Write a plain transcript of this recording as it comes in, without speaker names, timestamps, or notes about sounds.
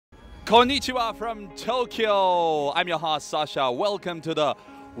Konnichiwa from Tokyo. I'm your host Sasha. Welcome to the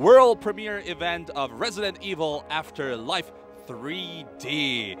world premiere event of Resident Evil Afterlife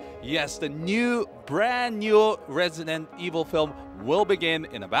 3D. Yes, the brand new Resident Evil film will begin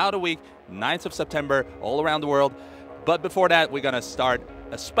in about a week, 9th of September, all around the world. But before that, we're gonna start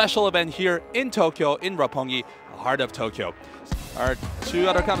a special event here in Tokyo, in Roppongi, the heart of Tokyo. Our two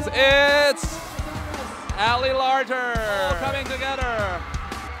other comments, it's Ali Larter coming together.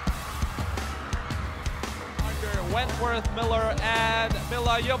 Wentworth Miller and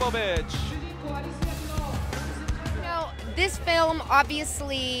Mila Jovovich. This film,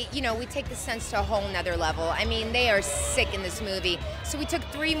 obviously, we take the stunts to a whole nother level. I mean, they are sick in this movie. So we took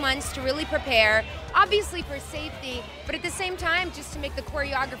 3 months to really prepare, obviously for safety, but at the same time, just to make the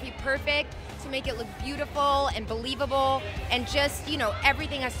choreography perfect, to make it look beautiful and believable, and just,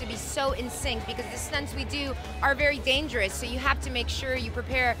 everything has to be so in sync because the stunts we do are very dangerous. So you have to make sure you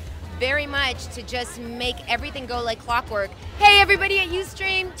prepare very much to just make everything go like clockwork. Hey everybody at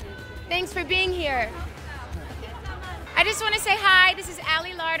Ustream, thanks for being here. I just want to say hi, this is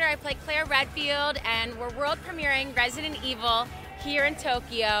Ali Larter, I play Claire Redfield, and we're world premiering Resident Evil here in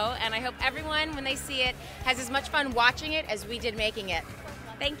Tokyo, and I hope everyone, when they see it, has as much fun watching it as we did making it.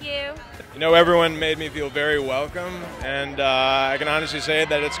 Thank you. Everyone made me feel very welcome, and I can honestly say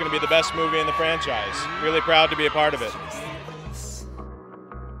that it's going to be the best movie in the franchise. Really proud to be a part of it.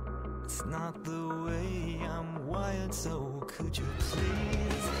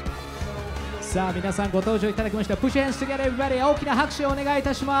さあ皆さんご登場いただきました。Push your hands together everybody. 大きな拍手をお願いい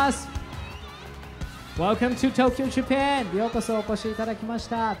たします。Welcome to Tokyo, Japan. ようこそお越しいただきまし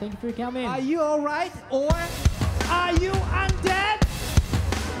た。Thank you for coming. Are you alright or are you undead?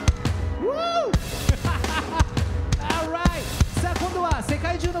 Woo! Alright. さあ今度は世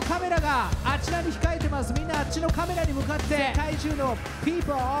界中のカメラがあちらに控えてます。みんなあっちのカメラに向かって世界中の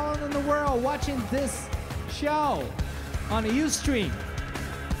people all in the world watching this show on Ustream.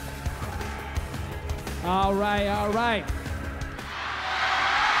 All right, all right.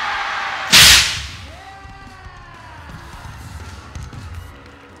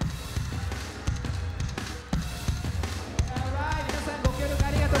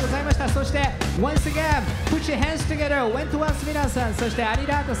 Once again, put your hands together. Wentworth Miller さん、そしてアリ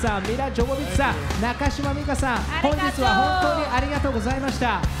ラートさん、ミラ・ジョボビッチさん、中島美嘉さん、本日は本当にありがとうございまし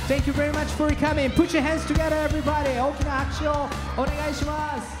た。Thank you very much for coming. Put your hands together, everybody. 大きな拍手をお願いし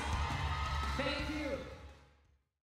ます。